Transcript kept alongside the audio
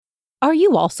Are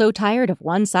you also tired of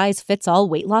one-size-fits-all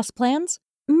weight loss plans?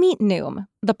 Meet Noom,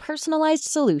 the personalized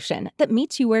solution that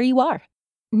meets you where you are.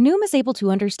 Noom is able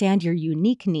to understand your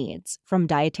unique needs, from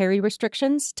dietary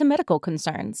restrictions to medical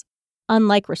concerns.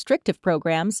 Unlike restrictive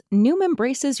programs, Noom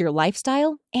embraces your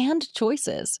lifestyle and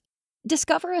choices.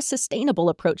 Discover a sustainable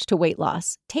approach to weight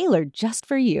loss, tailored just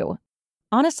for you.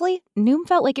 Honestly, Noom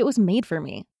felt like it was made for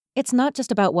me. It's not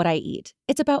just about what I eat,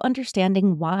 it's about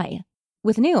understanding why.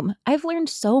 With Noom, I've learned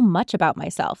so much about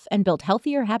myself and built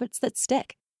healthier habits that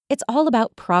stick. It's all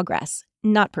about progress,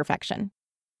 not perfection.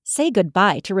 Say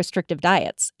goodbye to restrictive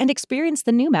diets and experience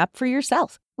the Noom app for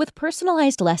yourself with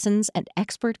personalized lessons and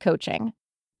expert coaching.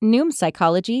 Noom's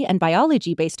psychology and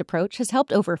biology-based approach has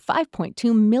helped over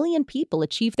 5.2 million people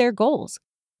achieve their goals.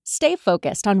 Stay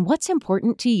focused on what's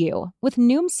important to you with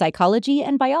Noom's psychology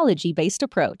and biology-based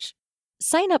approach.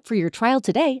 Sign up for your trial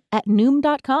today at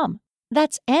Noom.com.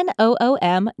 That's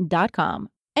Noom.com.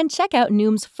 And check out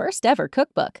Noom's first ever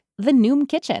cookbook, The Noom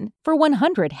Kitchen, for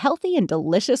 100 healthy and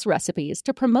delicious recipes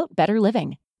to promote better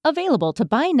living. Available to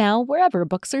buy now wherever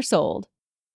books are sold.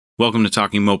 Welcome to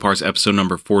Talking Mopars, episode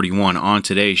number 41. On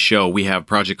today's show, we have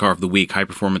Project Car of the Week, High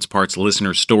Performance Parts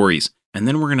listener stories, and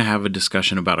then we're going to have a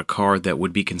discussion about a car that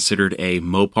would be considered a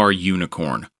Mopar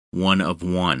unicorn, one of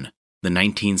one, the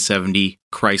 1970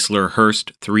 Chrysler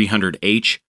Hurst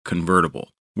 300H convertible.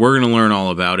 We're going to learn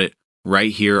all about it right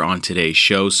here on today's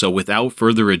show. So without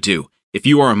further ado, if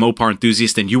you are a Mopar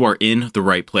enthusiast, then you are in the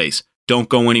right place. Don't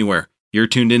go anywhere. You're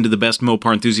tuned into the best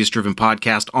Mopar enthusiast-driven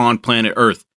podcast on planet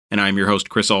Earth. And I'm your host,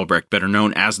 Chris Albrecht, better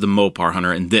known as the Mopar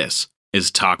Hunter, and this is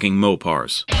Talking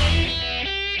Mopars.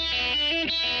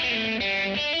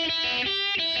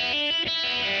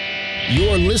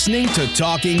 You're listening to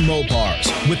Talking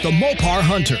Mopars with the Mopar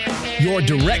Hunter, your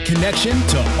direct connection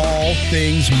to all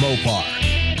things Mopar.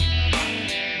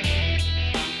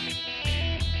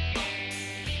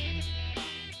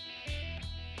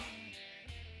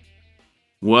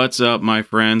 What's up, my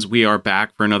friends? We are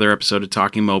back for another episode of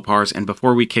Talking Mopars, and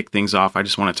before we kick things off, I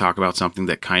just want to talk about something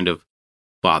that kind of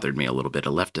bothered me a little bit.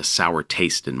 It left a sour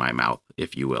taste in my mouth,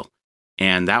 if you will.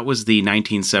 And that was the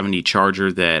 1970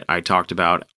 Charger that I talked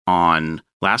about on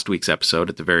last week's episode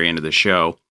at the very end of the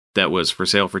show that was for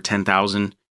sale for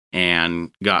 $10,000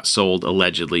 and got sold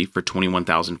allegedly for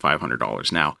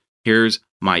 $21,500. Now, here's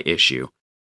my issue.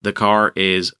 The car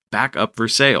is back up for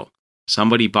sale.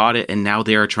 Somebody bought it, and now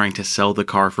they are trying to sell the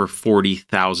car for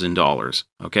 $40,000.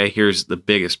 Okay, here's the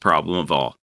biggest problem of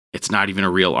all. It's not even a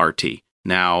real RT.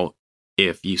 Now,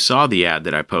 if you saw the ad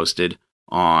that I posted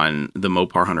on the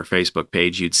Mopar Hunter Facebook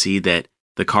page, you'd see that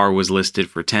the car was listed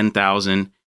for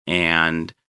 $10,000,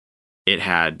 and it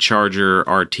had Charger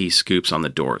RT scoops on the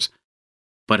doors.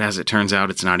 But as it turns out,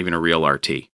 it's not even a real RT.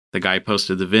 The guy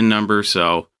posted the VIN number,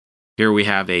 so here we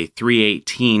have a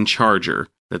 318 Charger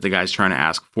that the guy's trying to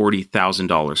ask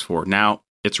 $40,000 for. Now,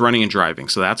 it's running and driving,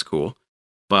 so that's cool,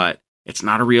 but it's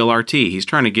not a real RT. He's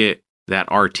trying to get that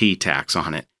RT tax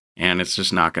on it, and it's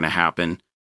just not going to happen.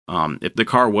 If the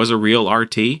car was a real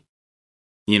RT, he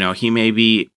may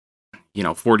be,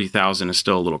 $40,000 is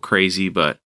still a little crazy,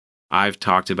 but I've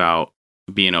talked about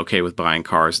being okay with buying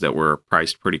cars that were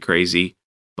priced pretty crazy,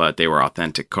 but they were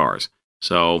authentic cars.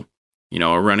 So,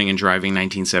 a running and driving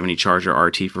 1970 Charger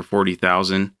RT for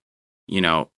 $40,000,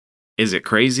 is it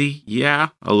crazy? Yeah,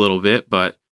 a little bit,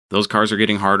 but those cars are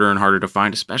getting harder and harder to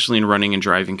find, especially in running and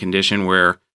driving condition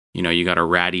where, you got a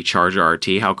ratty Charger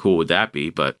RT. How cool would that be?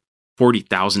 But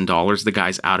 $40,000, the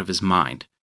guy's out of his mind.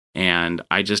 And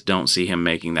I just don't see him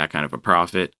making that kind of a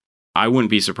profit. I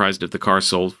wouldn't be surprised if the car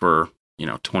sold for,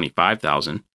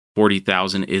 $25,000.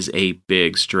 $40,000 is a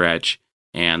big stretch,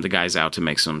 and the guy's out to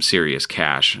make some serious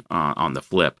cash on the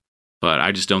flip. But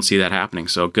I just don't see that happening.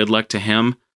 So good luck to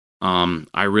him.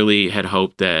 I really had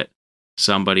hoped that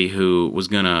somebody who was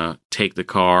going to take the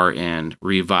car and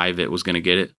revive it was going to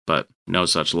get it, but no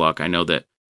such luck. I know that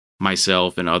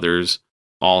myself and others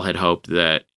all had hoped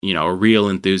that, a real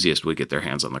enthusiast would get their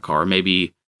hands on the car.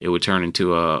 Maybe it would turn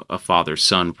into a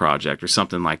father-son project or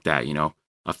something like that,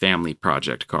 a family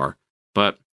project car.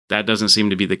 But that doesn't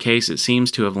seem to be the case. It seems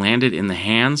to have landed in the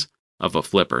hands of a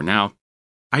flipper. Now,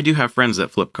 I do have friends that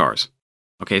flip cars.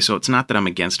 Okay, so it's not that I'm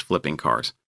against flipping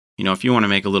cars. If you want to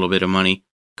make a little bit of money,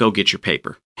 go get your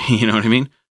paper. You know what I mean?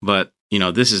 But,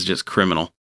 this is just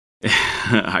criminal.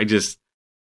 It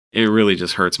really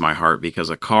just hurts my heart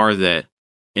because a car that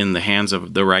in the hands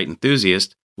of the right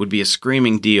enthusiast would be a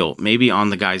screaming deal, maybe on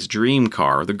the guy's dream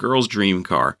car or the girl's dream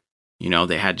car.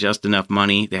 They had just enough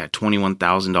money. They had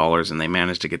 $21,000 and they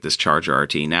managed to get this Charger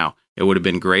RT. Now, it would have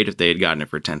been great if they had gotten it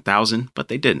for $10,000, but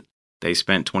they didn't. They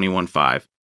spent $21,500.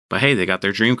 But hey, they got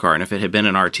their dream car. And if it had been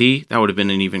an RT, that would have been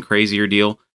an even crazier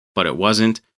deal, but it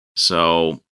wasn't.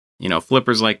 So,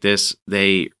 flippers like this,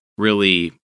 they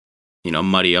really,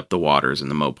 muddy up the waters in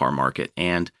the Mopar market.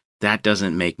 And that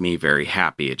doesn't make me very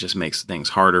happy. It just makes things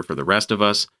harder for the rest of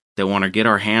us that want to get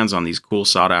our hands on these cool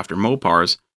sought after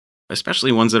Mopars,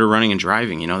 especially ones that are running and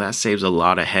driving. That saves a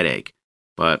lot of headache.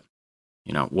 But,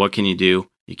 what can you do?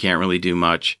 You can't really do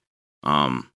much.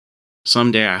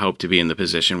 Someday I hope to be in the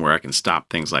position where I can stop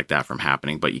things like that from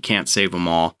happening, but you can't save them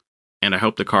all. And I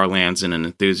hope the car lands in an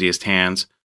enthusiast hands.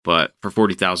 But for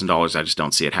 $40,000, I just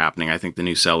don't see it happening. I think the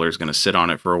new seller is going to sit on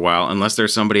it for a while, unless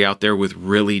there's somebody out there with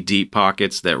really deep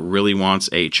pockets that really wants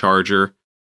a Charger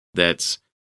that's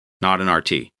not an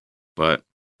RT. But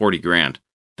 40 grand,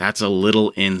 that's a little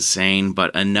insane.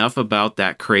 But enough about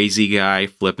that crazy guy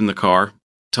flipping the car.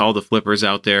 To all the flippers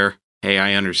out there, hey,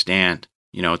 I understand.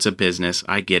 It's a business.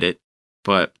 I get it.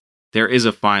 But there is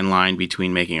a fine line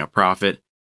between making a profit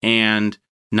and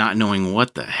not knowing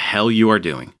what the hell you are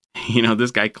doing.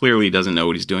 This guy clearly doesn't know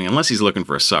what he's doing, unless he's looking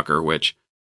for a sucker, which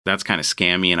that's kind of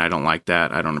scammy, and I don't like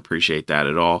that. I don't appreciate that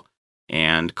at all.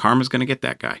 And karma's going to get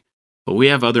that guy. But we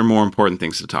have other more important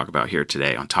things to talk about here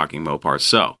today on Talking Mopars.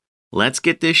 So let's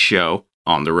get this show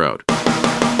on the road.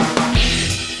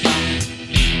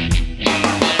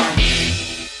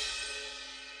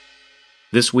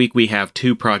 This week we have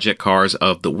 2 project cars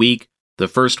of the week. The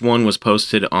first one was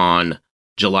posted on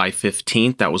July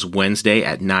 15th. That was Wednesday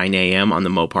at 9 a.m. on the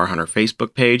Mopar Hunter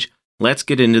Facebook page. Let's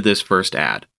get into this first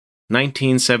ad.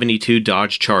 1972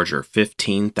 Dodge Charger,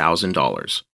 $15,000.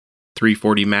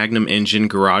 340 Magnum engine,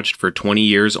 garaged for 20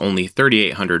 years, only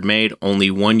 3,800 made,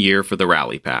 only 1 year for the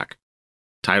rally pack.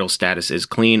 Title status is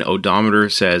clean, odometer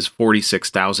says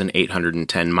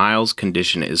 46,810 miles,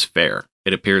 condition is fair.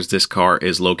 It appears this car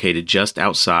is located just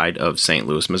outside of St.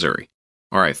 Louis, Missouri.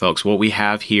 Alright folks, what we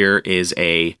have here is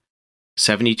a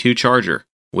 72 Charger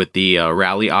with the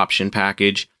rally option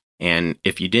package. And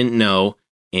if you didn't know,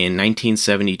 in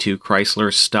 1972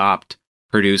 Chrysler stopped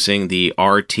producing the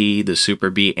RT, the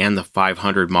Super B, and the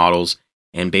 500 models,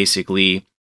 and basically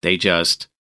they just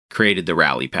created the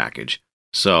rally package.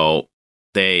 So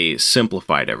they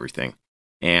simplified everything.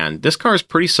 And this car is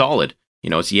pretty solid.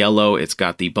 It's yellow, it's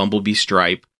got the Bumblebee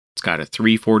stripe, it's got a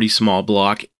 340 small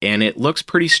block, and it looks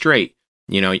pretty straight.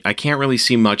 I can't really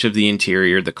see much of the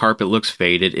interior. The carpet looks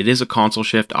faded. It is a console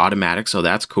shift automatic, so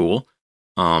that's cool.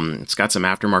 It's got some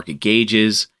aftermarket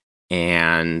gauges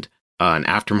and an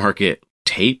aftermarket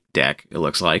tape deck, it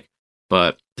looks like.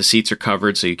 But the seats are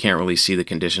covered, so you can't really see the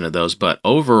condition of those. But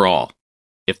overall,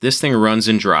 if this thing runs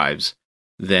and drives,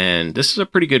 then this is a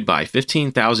pretty good buy.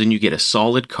 $15,000, you get a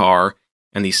solid car,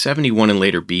 and these 71 and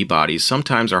later B bodies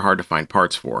sometimes are hard to find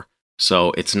parts for.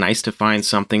 So it's nice to find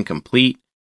something complete.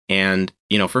 And,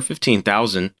 for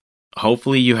 $15,000,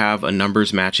 hopefully you have a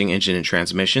numbers matching engine and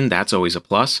transmission. That's always a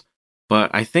plus. But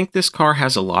I think this car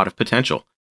has a lot of potential,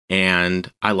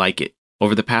 and I like it.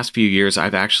 Over the past few years,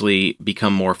 I've actually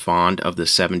become more fond of the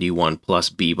 71 plus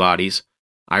B bodies.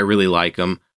 I really like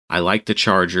them. I like the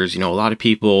Chargers. A lot of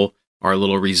people are a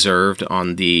little reserved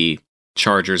on the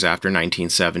Chargers after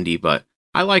 1970, but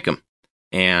I like them.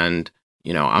 And,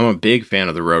 I'm a big fan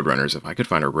of the Roadrunners. If I could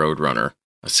find a Roadrunner,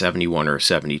 a 71 or a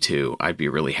 72, I'd be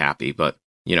really happy. But,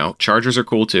 Chargers are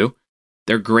cool too.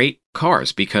 They're great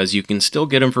cars because you can still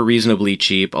get them for reasonably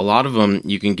cheap. A lot of them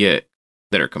you can get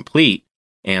that are complete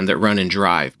and that run and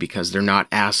drive because they're not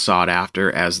as sought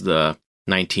after as the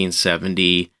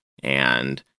 1970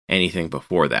 and anything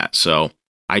before that. So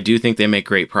I do think they make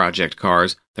great project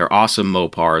cars. They're awesome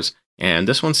Mopars, and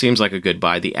this one seems like a good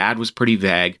buy. The ad was pretty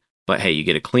vague, but hey, you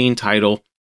get a clean title,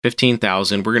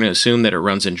 $15,000. We're going to assume that it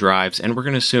runs and drives, and we're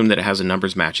going to assume that it has a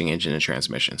numbers matching engine and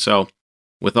transmission. So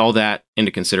with all that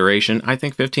into consideration, I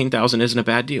think $15,000 isn't a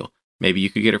bad deal. Maybe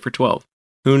you could get it for $12,000.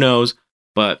 Who knows?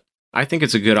 But I think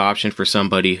it's a good option for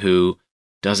somebody who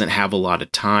doesn't have a lot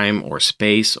of time or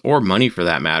space or money for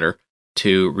that matter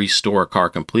to restore a car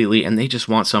completely, and they just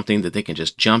want something that they can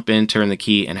just jump in, turn the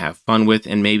key, and have fun with,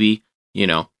 and maybe,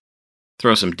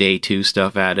 throw some day 2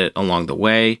 stuff at it along the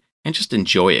way, and just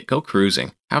enjoy it. Go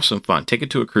cruising. Have some fun. Take it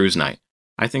to a cruise night.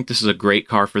 I think this is a great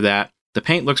car for that. The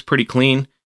paint looks pretty clean,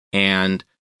 and,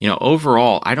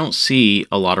 overall, I don't see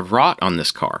a lot of rot on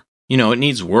this car. It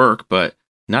needs work, but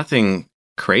nothing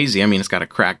crazy. I mean, it's got a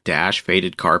cracked dash,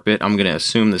 faded carpet. I'm going to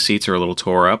assume the seats are a little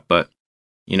tore up, but,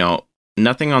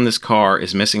 nothing on this car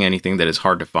is missing anything that is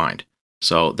hard to find.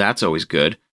 So that's always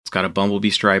good. It's got a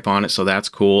Bumblebee stripe on it, so that's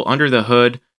cool. Under the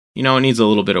hood, it needs a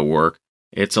little bit of work.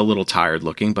 It's a little tired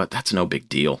looking, but that's no big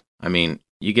deal. I mean,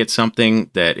 you get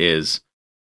something that is,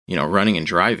 running and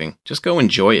driving, just go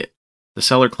enjoy it. The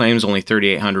seller claims only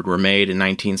 3,800 were made in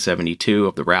 1972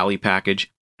 of the Rally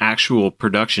package. Actual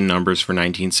production numbers for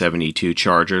 1972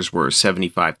 Chargers were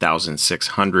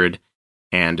 75,600,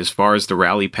 and as far as the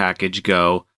Rally package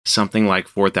go, something like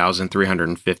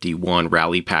 4,351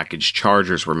 Rally package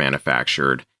Chargers were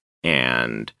manufactured,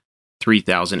 and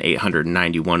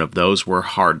 3,891 of those were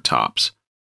hard tops.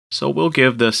 So we'll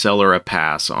give the seller a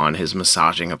pass on his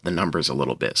massaging of the numbers a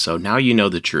little bit. So now you know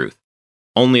the truth.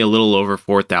 Only a little over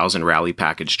 4,000 Rally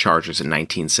package Chargers in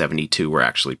 1972 were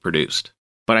actually produced.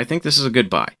 But I think this is a good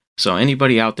buy. So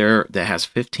anybody out there that has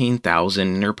 $15,000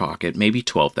 in their pocket, maybe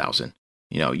 $12,000,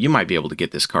 you might be able to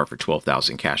get this car for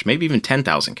 $12,000 cash, maybe even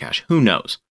 $10,000 cash. Who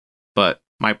knows? But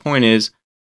my point is,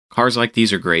 cars like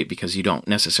these are great because you don't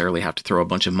necessarily have to throw a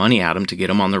bunch of money at them to get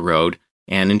them on the road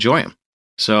and enjoy them.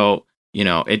 So,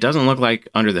 it doesn't look like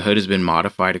under the hood has been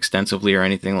modified extensively or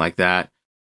anything like that.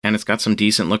 And it's got some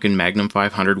decent looking Magnum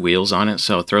 500 wheels on it.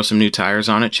 So throw some new tires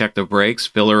on it, check the brakes,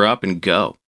 fill her up, and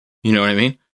go. You know what I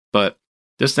mean? But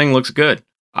this thing looks good.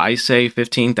 I say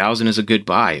 $15,000 is a good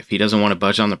buy. If he doesn't want to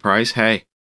budge on the price, hey,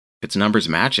 if its numbers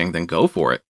matching, then go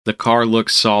for it. The car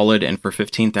looks solid, and for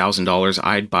 $15,000,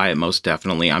 I'd buy it most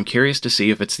definitely. I'm curious to see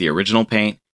if it's the original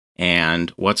paint and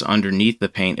what's underneath the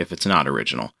paint if it's not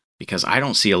original, because I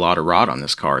don't see a lot of rot on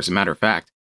this car. As a matter of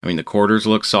fact, the quarters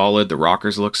look solid, the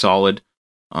rockers look solid.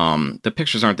 The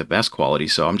pictures aren't the best quality,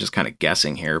 so I'm just kind of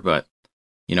guessing here, but,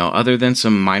 other than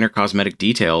some minor cosmetic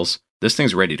details, this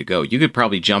thing's ready to go. You could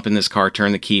probably jump in this car,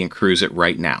 turn the key, and cruise it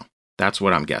right now. That's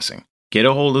what I'm guessing. Get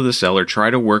a hold of the seller, try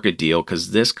to work a deal,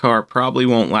 because this car probably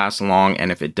won't last long,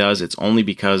 and if it does, it's only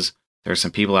because there's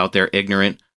some people out there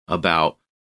ignorant about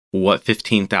what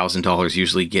 $15,000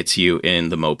 usually gets you in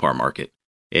the Mopar market.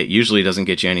 It usually doesn't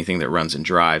get you anything that runs and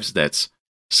drives that's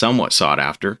somewhat sought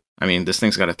after. This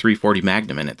thing's got a 340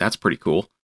 Magnum in it. That's pretty cool.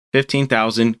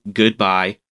 $15,000,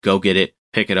 goodbye, go get it,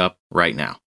 pick it up right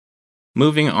now.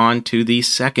 Moving on to the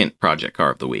second project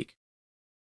car of the week.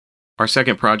 Our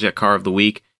second project car of the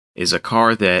week is a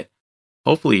car that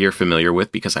hopefully you're familiar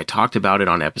with because I talked about it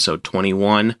on episode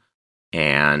 21,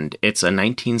 and it's a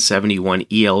 1971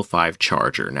 EL5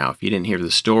 Charger. Now, if you didn't hear the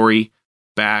story,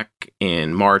 back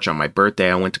in March on my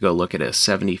birthday, I went to go look at a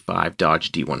 75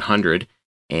 Dodge D100,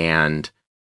 and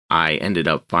I ended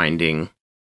up running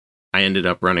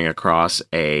across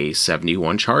a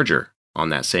 71 Charger on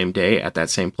that same day at that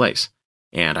same place.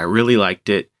 And I really liked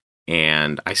it,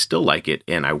 and I still like it,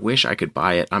 and I wish I could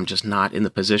buy it. I'm just not in the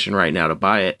position right now to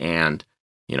buy it, and,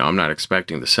 I'm not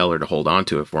expecting the seller to hold on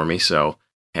to it for me. So,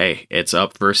 hey, it's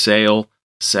up for sale.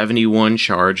 71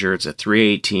 Charger. It's a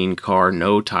 318 car,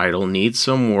 no title, needs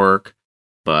some work,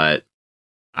 but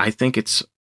I think it's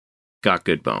got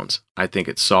good bones. I think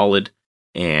it's solid,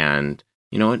 and,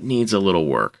 it needs a little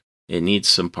work. It needs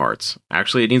some parts.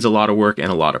 Actually, it needs a lot of work and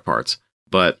a lot of parts.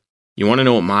 But you want to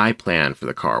know what my plan for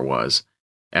the car was?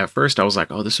 At first, I was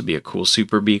like, oh, this would be a cool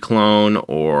Super B clone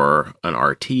or an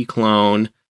RT clone.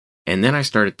 And then I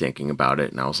started thinking about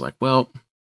it, and I was like, well,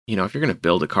 if you're going to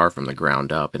build a car from the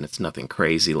ground up and it's nothing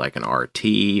crazy like an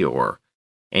RT or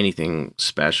anything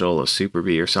special, a Super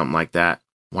B or something like that,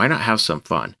 why not have some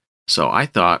fun? So I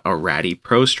thought a ratty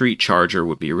Pro Street Charger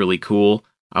would be really cool.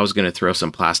 I was going to throw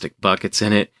some plastic buckets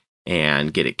in it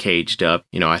and get it caged up.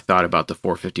 I thought about the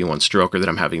 451 stroker that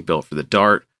I'm having built for the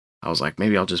Dart. I was like,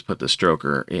 maybe I'll just put the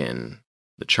stroker in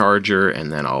the Charger,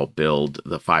 and then I'll build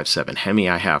the 5.7 Hemi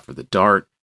I have for the Dart,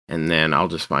 and then I'll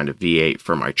just find a V8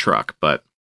 for my truck. But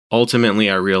ultimately,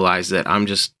 I realized that I'm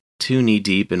just too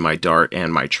knee-deep in my Dart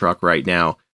and my truck right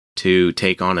now to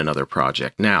take on another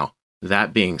project. Now,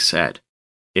 that being said,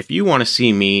 if you want to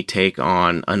see me take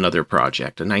on another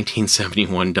project, a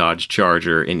 1971 Dodge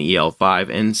Charger in EL5,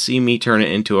 and see me turn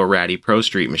it into a ratty Pro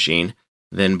Street machine,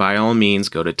 then by all means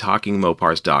go to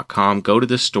TalkingMopars.com, go to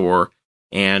the store,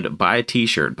 and buy a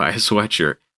t-shirt, buy a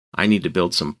sweatshirt. I need to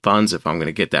build some funds if I'm going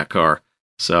to get that car.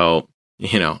 So,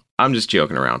 I'm just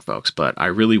joking around, folks, but I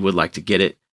really would like to get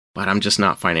it, but I'm just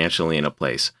not financially in a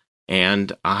place.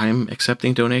 And I'm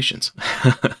accepting donations.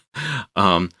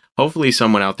 Hopefully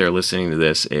someone out there listening to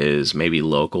this is maybe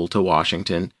local to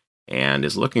Washington and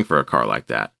is looking for a car like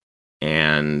that.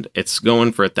 And it's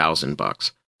going for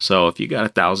 $1,000. So if you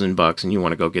got $1,000 and you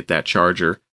want to go get that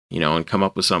Charger, and come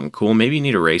up with something cool, maybe you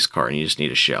need a race car and you just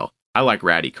need a shell. I like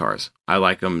ratty cars. I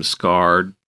like them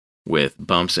scarred with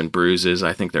bumps and bruises.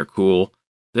 I think they're cool.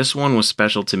 This one was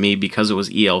special to me because it was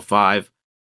EL5.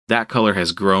 That color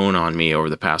has grown on me over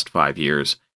the past 5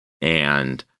 years.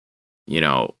 And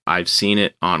I've seen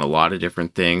it on a lot of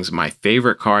different things. My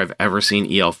favorite car I've ever seen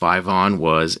EL5 on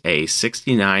was a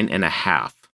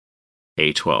 69.5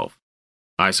 A12.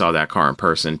 I saw that car in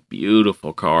person.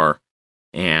 Beautiful car.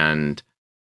 and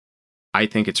I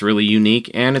think it's really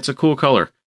unique, and it's a cool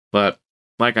color. But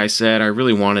like I said, I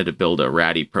really wanted to build a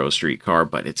ratty Pro Street car,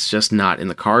 but it's just not in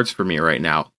the cards for me right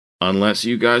now, unless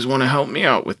you guys want to help me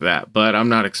out with that. But I'm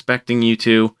not expecting you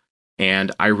to,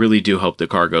 and I really do hope the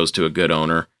car goes to a good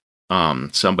owner,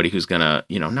 somebody who's gonna,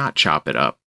 not chop it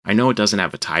up. I know it doesn't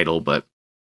have a title, but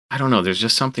I don't know. There's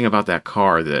just something about that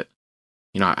car that,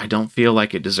 I don't feel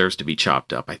like it deserves to be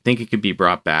chopped up. I think it could be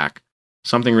brought back.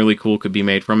 Something really cool could be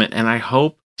made from it, and I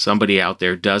hope somebody out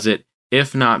there does it.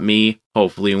 If not me,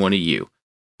 hopefully one of you.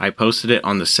 I posted it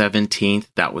on the 17th.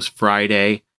 That was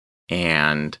Friday,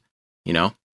 and,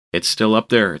 it's still up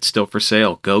there. It's still for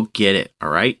sale. Go get it, all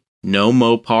right? No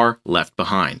Mopar left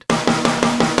behind.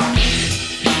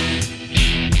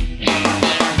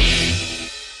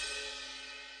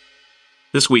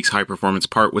 This week's high performance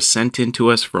part was sent in to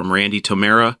us from Randy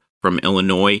Tomera from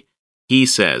Illinois. He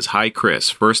says, "Hi Chris,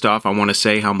 first off I want to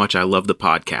say how much I love the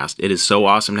podcast. It is so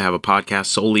awesome to have a podcast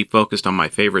solely focused on my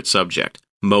favorite subject,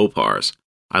 Mopars.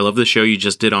 I love the show you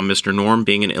just did on Mr. Norm.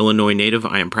 Being an Illinois native,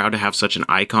 I am proud to have such an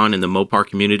icon in the Mopar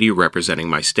community representing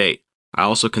my state. I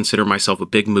also consider myself a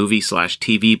big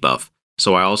movie/TV buff,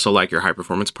 so I also like your high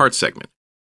performance parts segment.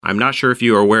 I'm not sure if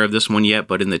you are aware of this one yet,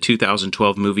 but in the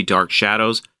 2012 movie Dark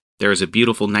Shadows, there is a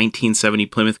beautiful 1970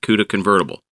 Plymouth Cuda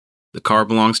convertible. The car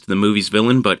belongs to the movie's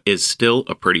villain, but is still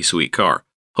a pretty sweet car.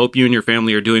 Hope you and your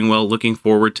family are doing well. Looking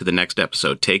forward to the next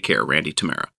episode. Take care, Randy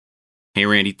Tomera." Hey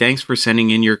Randy, thanks for sending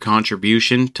in your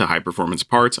contribution to High Performance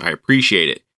Parts. I appreciate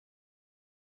it.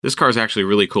 This car is actually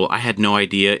really cool. I had no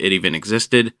idea it even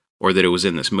existed or that it was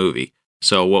in this movie.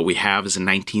 So what we have is a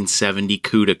 1970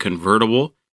 Cuda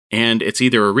convertible, and it's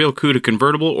either a real Cuda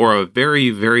convertible or a very,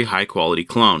 very high quality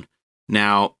clone.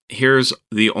 Now, here's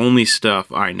the only stuff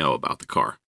I know about the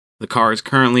car. The car is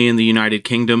currently in the United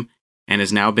Kingdom and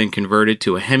has now been converted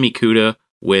to a Hemi Cuda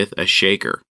with a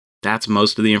shaker. That's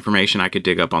most of the information I could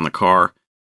dig up on the car.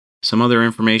 Some other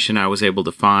information I was able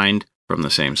to find from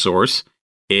the same source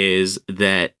is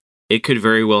that it could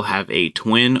very well have a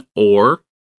twin, or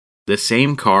the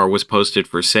same car was posted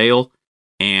for sale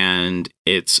and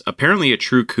it's apparently a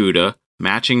true Cuda,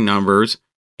 matching numbers,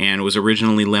 and was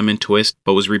originally lemon twist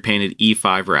but was repainted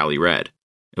E5 Rally Red.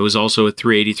 It was also a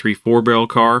 383 4-barrel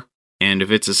car, and if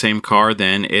it's the same car,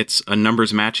 then it's a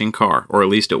numbers matching car, or at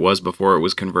least it was before it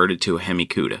was converted to a Hemi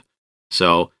Cuda.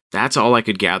 So that's all I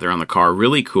could gather on the car.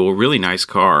 Really cool, really nice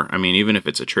car. I mean, even if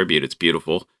it's a tribute, it's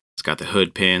beautiful. It's got the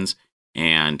hood pins,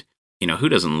 and, who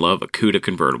doesn't love a Cuda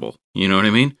convertible? You know what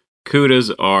I mean?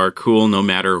 Cudas are cool no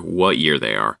matter what year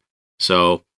they are.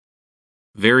 So,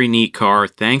 very neat car.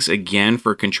 Thanks again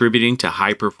for contributing to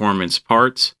High Performance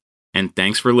Parts, and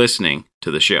thanks for listening to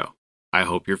the show. I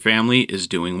hope your family is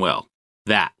doing well.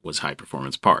 That was High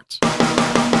Performance Parts.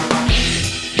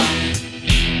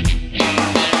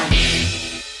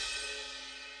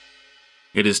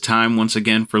 It is time once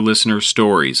again for listener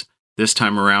stories. This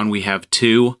time around we have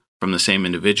two from the same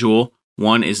individual.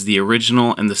 One is the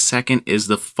original and the second is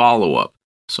the follow-up.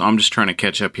 So I'm just trying to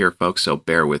catch up here, folks, so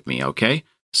bear with me, okay?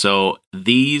 So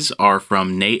these are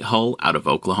from Nate Hull out of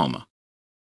Oklahoma.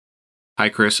 "Hi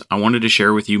Chris, I wanted to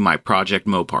share with you my Project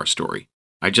Mopar story.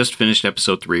 I just finished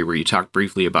episode 3 where you talked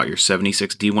briefly about your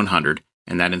 76 D100,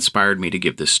 and that inspired me to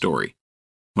give this story.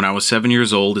 When I was 7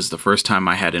 years old is the first time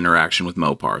I had interaction with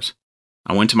Mopars.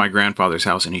 I went to my grandfather's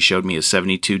house and he showed me a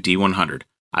 72 D100.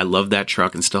 I loved that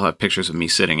truck and still have pictures of me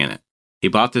sitting in it. He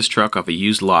bought this truck off a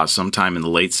used lot sometime in the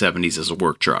late 70s as a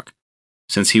work truck.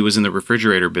 Since he was in the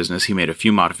refrigerator business, he made a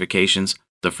few modifications.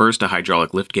 The first, a hydraulic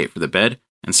liftgate for the bed,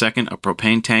 and second, a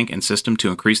propane tank and system to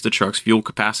increase the truck's fuel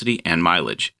capacity and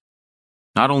mileage.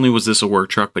 Not only was this a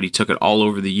work truck, but he took it all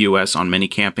over the U.S. on many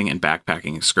camping and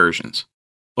backpacking excursions.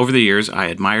 Over the years, I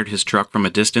admired his truck from a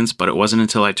distance, but it wasn't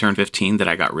until I turned 15 that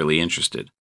I got really interested.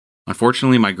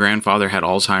 Unfortunately, my grandfather had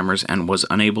Alzheimer's and was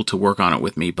unable to work on it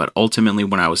with me, but ultimately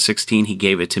when I was 16, he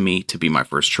gave it to me to be my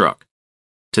first truck.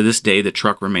 To this day, the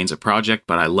truck remains a project,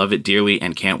 but I love it dearly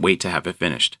and can't wait to have it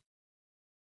finished.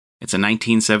 It's a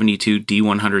 1972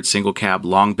 D100 single cab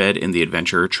long bed in the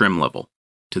Adventurer trim level.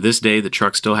 To this day, the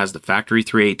truck still has the factory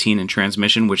 318 and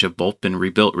transmission, which have both been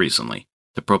rebuilt recently.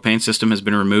 The propane system has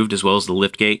been removed as well as the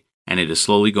liftgate, and it is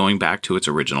slowly going back to its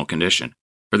original condition.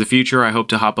 For the future, I hope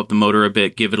to hop up the motor a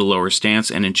bit, give it a lower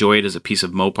stance, and enjoy it as a piece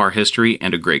of Mopar history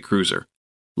and a great cruiser.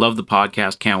 Love the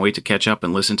podcast, can't wait to catch up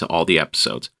and listen to all the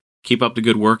episodes. Keep up the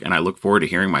good work, and I look forward to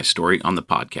hearing my story on the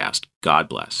podcast. God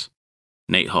bless.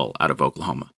 Nate Hull out of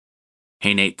Oklahoma.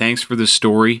 Hey Nate, thanks for the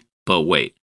story, but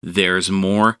wait, there's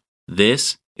more.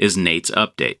 This is Nate's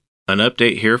update. An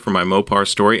update here for my Mopar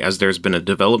story as there's been a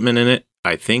development in it.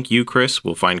 I think you, Chris,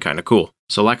 will find kind of cool.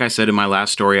 So like I said in my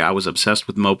last story, I was obsessed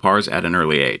with Mopars at an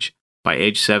early age. By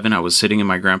age 7, I was sitting in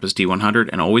my grandpa's D100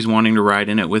 and always wanting to ride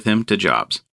in it with him to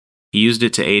jobs. He used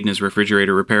it to aid in his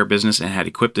refrigerator repair business and had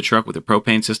equipped the truck with a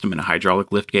propane system and a hydraulic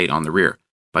liftgate on the rear.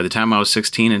 By the time I was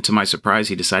 16, and to my surprise,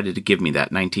 he decided to give me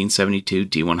that 1972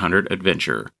 D100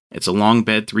 Adventurer. It's a long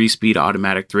bed 3-speed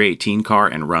automatic 318 car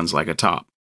and runs like a top.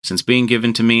 Since being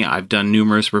given to me, I've done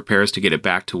numerous repairs to get it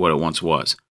back to what it once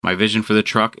was. My vision for the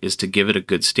truck is to give it a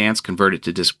good stance, convert it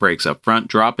to disc brakes up front,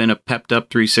 drop in a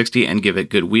pepped-up 360, and give it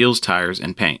good wheels, tires,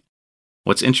 and paint.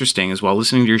 What's interesting is while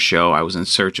listening to your show, I was in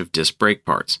search of disc brake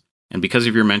parts. And because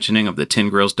of your mentioning of the Tin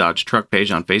Grills Dodge Truck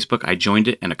page on Facebook, I joined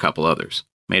it and a couple others.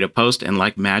 Made a post, and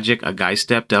like magic, a guy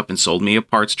stepped up and sold me a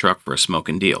parts truck for a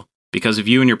smoking deal. Because of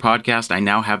you and your podcast, I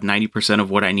now have 90%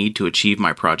 of what I need to achieve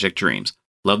my project dreams.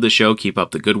 Love the show. Keep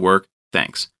up the good work.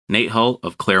 Thanks. Nate Hull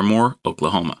of Claremore,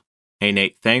 Oklahoma. Hey,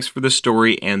 Nate, thanks for the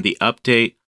story and the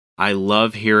update. I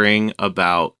love hearing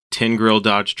about Tin Grill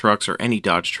Dodge trucks, or any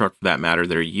Dodge truck for that matter,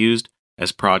 that are used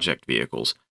as project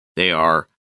vehicles. They are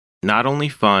not only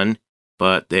fun,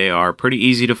 but they are pretty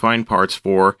easy to find parts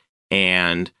for,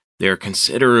 and they're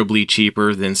considerably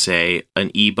cheaper than, say,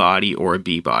 an E-body or a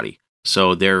B-body.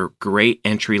 So they're great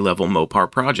entry-level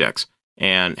Mopar projects.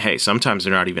 And hey, sometimes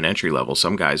they're not even entry-level.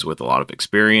 Some guys with a lot of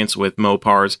experience with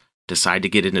Mopars decide to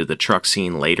get into the truck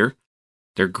scene later.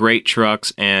 They're great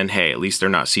trucks, and hey, at least they're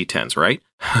not C10s, right?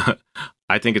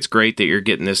 I think it's great that you're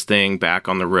getting this thing back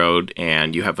on the road,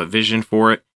 and you have a vision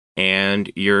for it,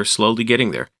 and you're slowly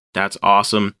getting there. That's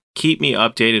awesome. Keep me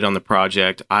updated on the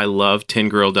project. I love Tin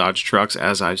Grill Dodge trucks,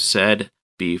 as I've said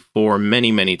before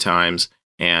many, many times.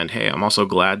 And hey, I'm also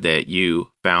glad that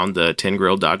you found the Tin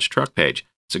Grill Dodge truck page.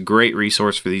 It's a great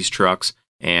resource for these trucks,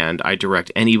 and I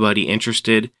direct anybody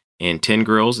interested in Tin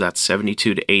Grills, that's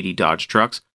 72 to 80 Dodge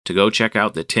trucks, to go check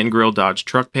out the Tin Grill Dodge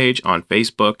truck page on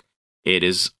Facebook. It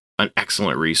is an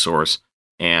excellent resource,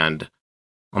 and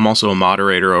I'm also a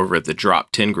moderator over at the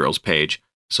Drop Tin Grills page.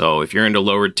 So if you're into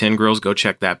lowered tin grills, go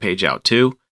check that page out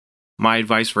too. My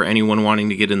advice for anyone wanting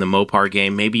to get in the Mopar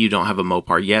game, maybe you don't have a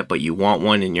Mopar yet, but you want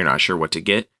one and you're not sure what to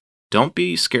get, don't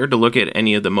be scared to look at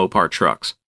any of the Mopar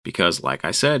trucks, because like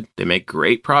I said, they make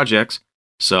great projects.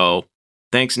 So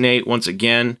thanks, Nate, once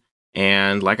again.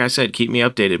 And like I said, keep me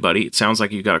updated, buddy. It sounds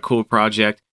like you've got a cool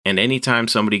project, and anytime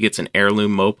somebody gets an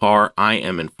heirloom Mopar, I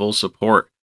am in full support.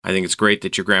 I think it's great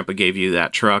that your grandpa gave you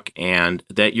that truck and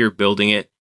that you're building it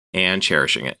and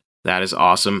cherishing it. That is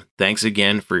awesome. Thanks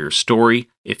again for your story.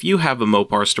 If you have a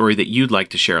Mopar story that you'd like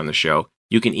to share on the show,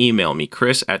 you can email me,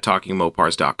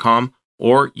 chris@talkingmopars.com,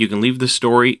 or you can leave the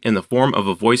story in the form of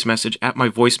a voice message at my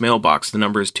voicemail box. The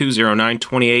number is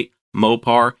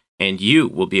 209-28-MOPAR, and you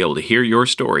will be able to hear your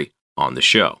story on the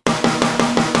show.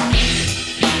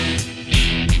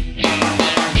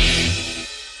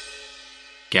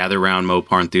 Gather round,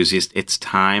 Mopar enthusiasts. It's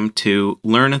time to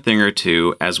learn a thing or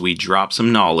two as we drop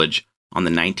some knowledge on the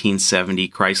 1970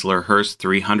 Chrysler Hearst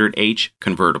 300H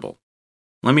convertible.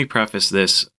 Let me preface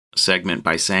this segment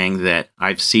by saying that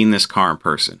I've seen this car in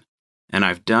person, and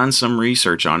I've done some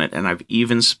research on it, and I've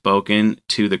even spoken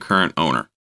to the current owner.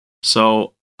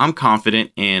 So I'm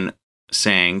confident in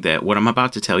saying that what I'm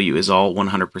about to tell you is all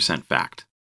 100% fact.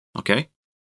 Okay?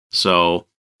 So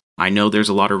I know there's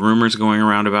a lot of rumors going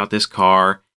around about this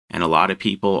car, and a lot of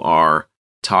people are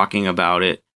talking about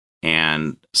it,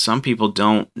 and some people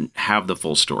don't have the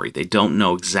full story. They don't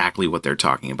know exactly what they're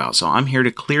talking about. So I'm here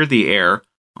to clear the air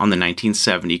on the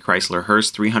 1970 Chrysler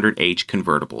Hearst 300H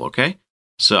convertible, okay?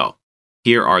 So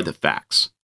here are the facts.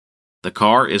 The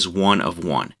car is one of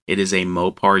one. It is a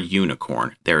Mopar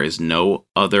unicorn. There is no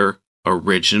other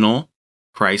original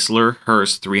Chrysler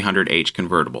Hearst 300H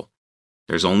convertible.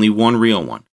 There's only one real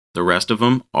one. The rest of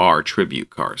them are tribute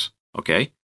cars,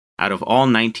 okay? Out of all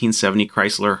 1970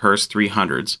 Chrysler Hearst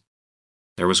 300s,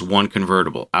 there was one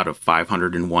convertible out of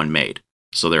 501 made.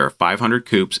 So there are 500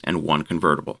 coupes and one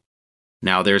convertible.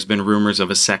 Now there's been rumors of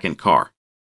a second car.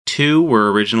 2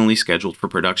 were originally scheduled for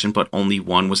production, but only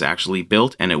one was actually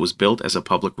built, and it was built as a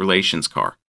public relations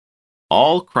car.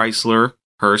 All Chrysler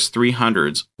Hearst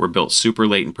 300s were built super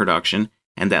late in production,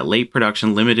 and that late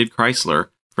production limited Chrysler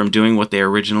from doing what they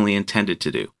originally intended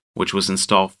to do, which was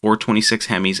install 426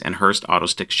 Hemis and Hearst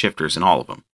auto-stick shifters in all of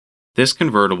them. This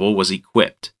convertible was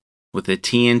equipped with a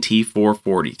TNT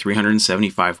 440,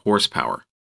 375 horsepower,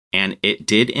 and it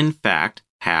did in fact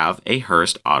have a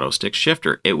Hearst auto-stick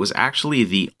shifter. It was actually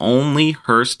the only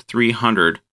Hearst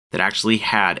 300 that actually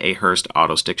had a Hearst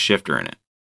auto-stick shifter in it.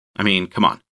 I mean, come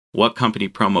on. What company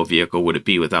promo vehicle would it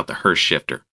be without the Hearst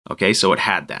shifter? Okay, so it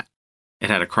had that. It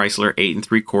had a Chrysler 8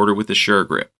 3/4 with a Sure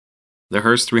Grip. The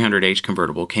Hearst 300H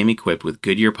convertible came equipped with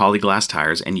Goodyear Polyglass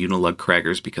tires and Unilug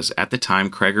Craigers because at the time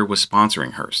Cragar was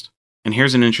sponsoring Hearst. And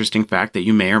here's an interesting fact that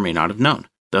you may or may not have known.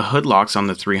 The hood locks on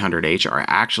the 300H are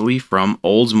actually from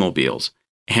Oldsmobiles,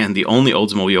 and the only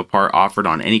Oldsmobile part offered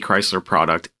on any Chrysler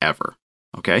product ever.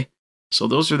 Okay? So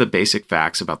those are the basic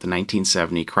facts about the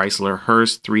 1970 Chrysler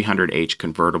Hearst 300H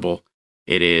convertible.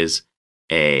 It is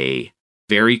a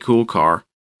very cool car.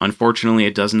 Unfortunately,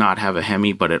 it does not have a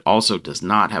Hemi, but it also does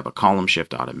not have a column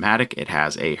shift automatic. It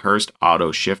has a Hearst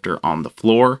auto shifter on the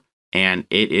floor, and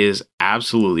it is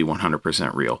absolutely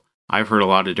 100% real. I've heard a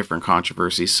lot of different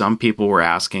controversies. Some people were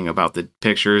asking about the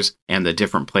pictures and the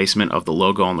different placement of the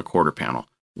logo on the quarter panel.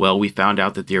 Well, we found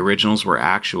out that the originals were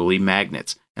actually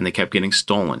magnets, and they kept getting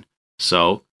stolen.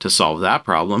 So, to solve that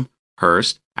problem,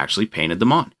 Hearst actually painted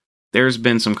them on. There's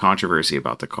been some controversy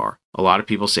about the car. A lot of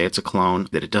people say it's a clone,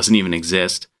 that it doesn't even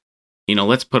exist.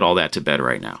 Let's put all that to bed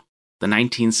right now. The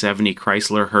 1970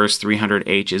 Chrysler Hearst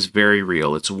 300H is very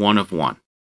real. It's one of one.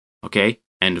 Okay?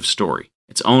 End of story.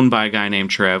 It's owned by a guy named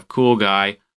Trev. Cool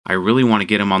guy. I really want to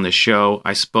get him on the show.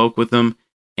 I spoke with him,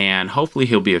 and hopefully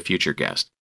he'll be a future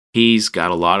guest. He's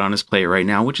got a lot on his plate right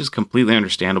now, which is completely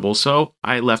understandable, so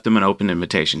I left him an open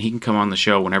invitation. He can come on the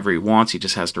show whenever he wants. He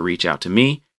just has to reach out to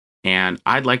me, and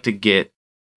I'd like to get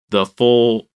the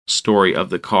full story of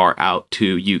the car out to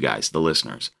you guys, the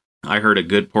listeners. I heard a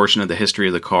good portion of the history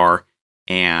of the car,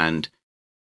 and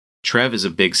Trev is a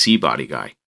big C-body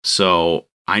guy. So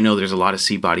I know there's a lot of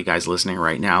C-body guys listening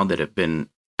right now that have been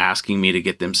asking me to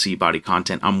get them C-body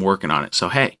content. I'm working on it. So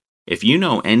hey, if you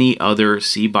know any other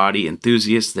C-body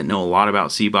enthusiasts that know a lot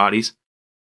about C-bodies,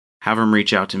 have them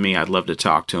reach out to me. I'd love to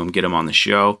talk to them, get them on the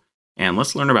show, and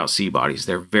let's learn about C-bodies.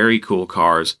 They're very cool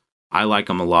cars. I like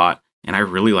them a lot, and I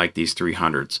really like these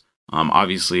 300s.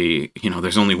 Obviously,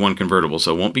 there's only one convertible,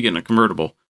 so I won't be getting a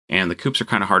convertible. And the coupes are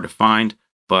kind of hard to find,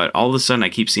 but all of a sudden I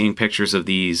keep seeing pictures of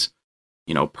these,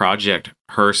 Project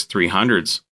Hearst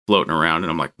 300s floating around,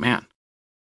 and I'm like, man,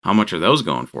 how much are those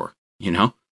going for?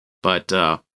 But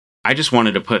I just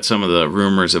wanted to put some of the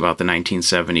rumors about the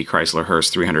 1970 Chrysler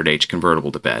Hearst 300H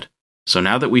convertible to bed. So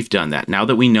now that we've done that, now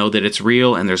that we know that it's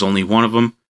real and there's only one of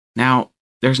them, now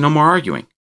there's no more arguing.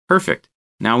 Perfect.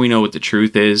 Now we know what the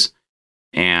truth is.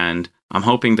 And I'm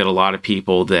hoping that a lot of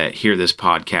people that hear this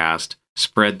podcast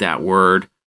spread that word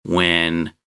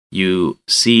when you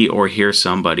see or hear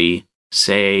somebody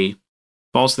say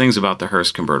false things about the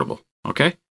Hearst convertible.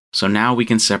 Okay? So now we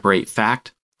can separate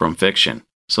fact from fiction.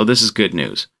 So this is good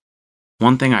news.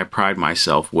 One thing I pride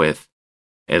myself with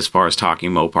as far as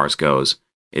Talking Mopars goes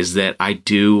is that I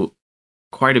do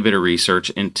quite a bit of research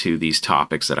into these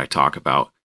topics that I talk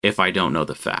about if I don't know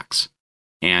the facts.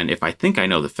 And if I think I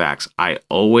know the facts, I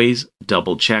always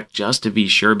double check just to be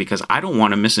sure because I don't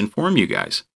want to misinform you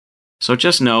guys. So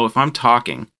just know if I'm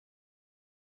talking,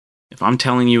 if I'm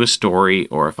telling you a story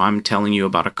or if I'm telling you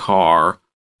about a car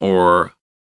or,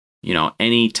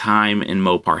 any time in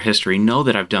Mopar history, know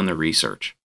that I've done the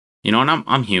research. And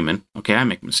I'm human, okay? I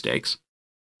make mistakes.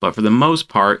 But for the most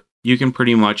part, you can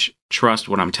pretty much trust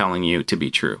what I'm telling you to be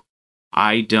true.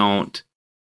 I don't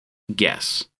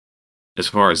guess as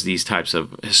far as these types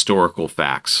of historical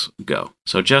facts go.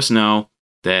 So just know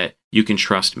that you can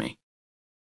trust me.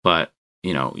 But,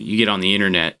 you get on the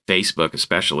internet, Facebook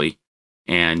especially,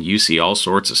 and you see all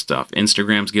sorts of stuff.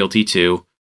 Instagram's guilty too.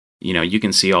 You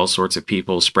can see all sorts of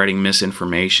people spreading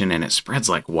misinformation, and it spreads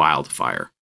like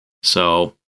wildfire.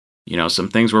 So, some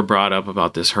things were brought up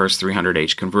about this Hearst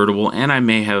 300H convertible, and I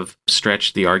may have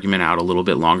stretched the argument out a little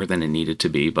bit longer than it needed to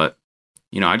be, but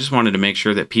I just wanted to make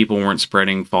sure that people weren't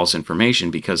spreading false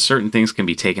information because certain things can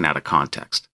be taken out of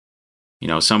context.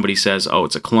 Somebody says, oh,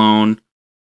 it's a clone,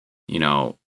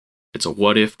 it's a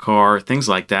what-if car, things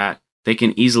like that. They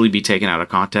can easily be taken out of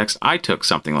context. I took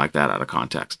something like that out of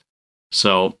context.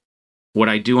 So what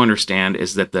I do understand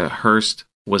is that the Hearst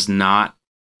was not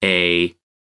a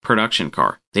production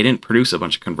car. They didn't produce a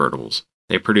bunch of convertibles.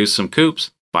 They produced some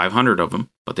coupes, 500 of them,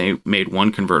 but they made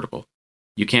one convertible.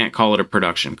 You can't call it a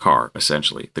production car,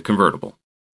 essentially, the convertible.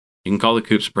 You can call the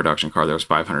coupes a production car. There was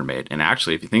 500 made. And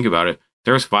actually, if you think about it,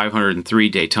 there was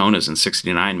 503 Daytonas and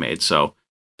 69 made. So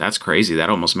that's crazy. That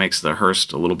almost makes the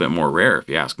Hearst a little bit more rare, if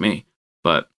you ask me.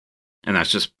 And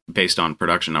that's just based on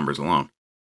production numbers alone.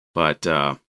 But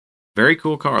very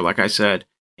cool car, like I said.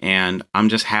 And I'm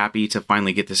just happy to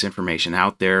finally get this information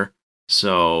out there.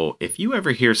 So if you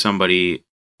ever hear somebody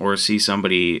or see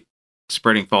somebody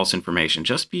spreading false information,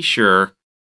 just be sure,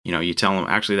 you tell them,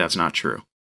 actually, that's not true.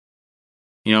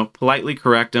 Politely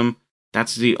correct them.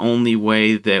 That's the only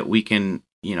way that we can,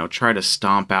 try to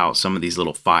stomp out some of these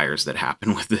little fires that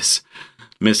happen with this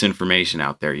misinformation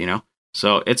out there,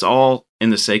 So it's all in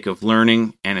the sake of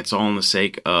learning, and it's all in the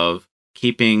sake of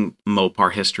keeping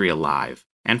Mopar history alive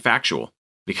and factual.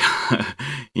 Because,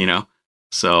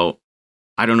 so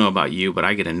I don't know about you, but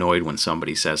I get annoyed when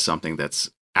somebody says something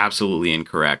that's absolutely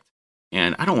incorrect.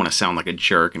 And I don't want to sound like a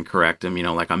jerk and correct him,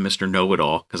 like I'm Mr.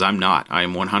 Know-It-All, because I'm not. I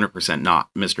am 100%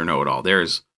 not Mr. Know-It-All.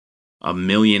 There's 1.5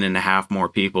 million more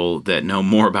people that know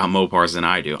more about Mopars than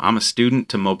I do. I'm a student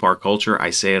to Mopar culture. I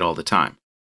say it all the time.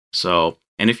 So,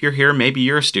 and if you're here, maybe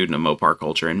you're a student of Mopar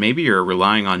culture, and maybe you're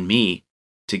relying on me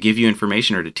to give you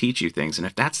information or to teach you things. And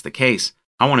if that's the case,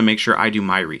 I want to make sure I do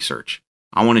my research.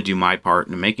 I want to do my part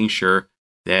in making sure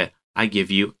that I give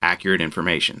you accurate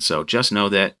information. So just know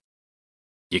that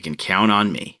you can count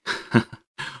on me.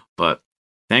 But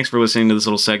thanks for listening to this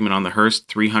little segment on the Hurst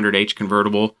 300H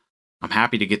convertible. I'm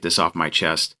happy to get this off my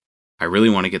chest. I really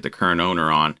want to get the current owner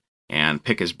on and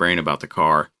pick his brain about the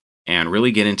car and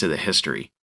really get into the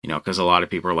history, because a lot of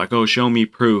people are like, oh, show me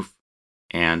proof.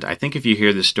 And I think if you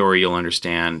hear this story, you'll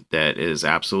understand that it is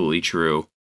absolutely true.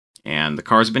 And the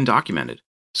car's been documented.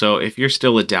 So if you're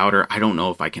still a doubter, I don't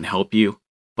know if I can help you,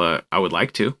 but I would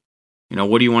like to.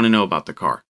 What do you want to know about the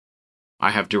car? I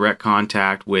have direct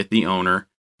contact with the owner,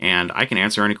 and I can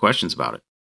answer any questions about it.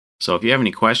 So if you have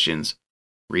any questions,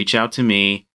 reach out to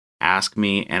me, ask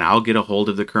me, and I'll get a hold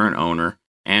of the current owner,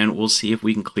 and we'll see if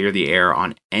we can clear the air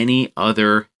on any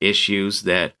other issues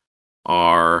that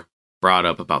are brought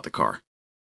up about the car.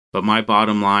 But my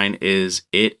bottom line is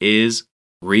it is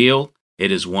real,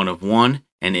 it is one of one,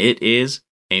 and it is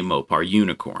a Mopar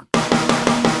unicorn.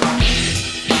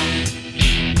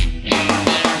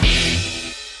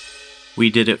 We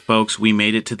did it, folks. We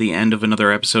made it to the end of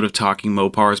another episode of Talking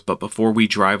Mopars, but before we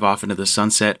drive off into the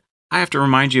sunset, I have to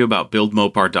remind you about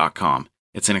BuildMopar.com.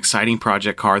 It's an exciting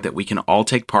project car that we can all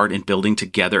take part in building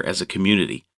together as a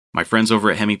community. My friends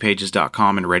over at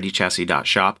HemiPages.com and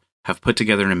ReadyChassis.shop have put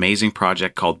together an amazing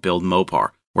project called Build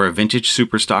Mopar, where a vintage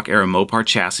Superstock era Mopar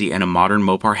chassis and a modern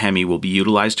Mopar Hemi will be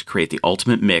utilized to create the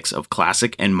ultimate mix of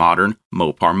classic and modern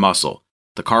Mopar muscle.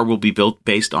 The car will be built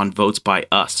based on votes by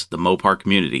us, the Mopar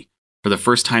community. For the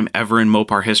first time ever in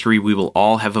Mopar history, we will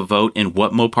all have a vote in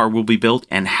what Mopar will be built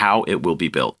and how it will be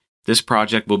built. This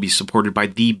project will be supported by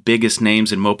the biggest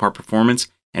names in Mopar performance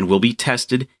and will be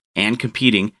tested and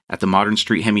competing at the Modern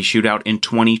Street Hemi Shootout in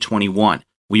 2021.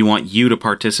 We want you to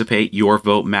participate. Your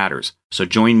vote matters. So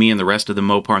join me and the rest of the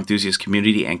Mopar enthusiast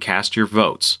community and cast your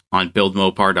votes on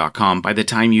BuildMopar.com. By the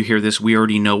time you hear this, we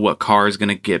already know what car is going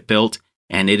to get built,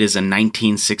 and it is a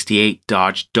 1968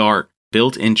 Dodge Dart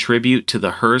built in tribute to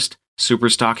the Hurst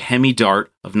Superstock Hemi Dart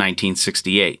of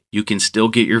 1968. You can still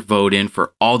get your vote in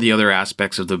for all the other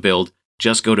aspects of the build.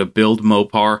 Just go to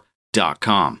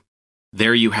BuildMopar.com.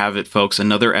 There you have it, folks.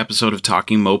 Another episode of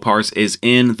Talking Mopars is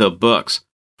in the books.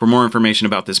 For more information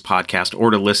about this podcast or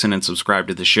to listen and subscribe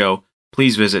to the show,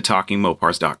 please visit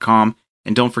TalkingMopars.com.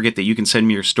 And don't forget that you can send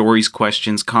me your stories,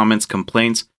 questions, comments,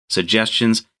 complaints,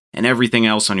 suggestions, and everything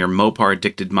else on your Mopar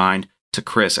addicted mind to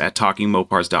Chris at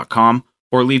TalkingMopars.com,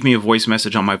 or leave me a voice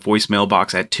message on my voicemail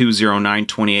box at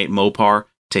 209-28-MOPAR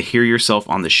to hear yourself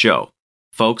on the show.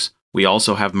 Folks, we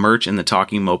also have merch in the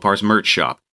Talking Mopars merch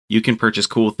shop. You can purchase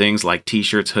cool things like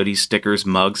t-shirts, hoodies, stickers,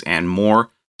 mugs, and more.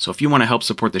 So if you want to help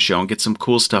support the show and get some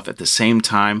cool stuff at the same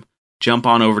time, jump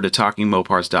on over to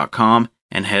TalkingMopars.com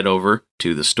and head over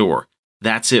to the store.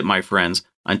 That's it, my friends.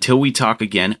 Until we talk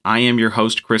again, I am your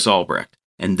host, Chris Albrecht,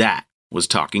 and that was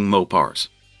Talking Mopars.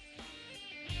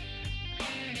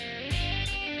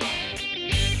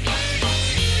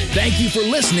 Thank you for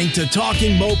listening to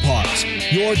Talking Mopars,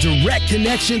 your direct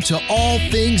connection to all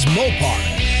things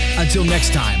Mopar. Until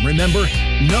next time, remember,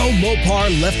 no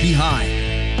Mopar left behind.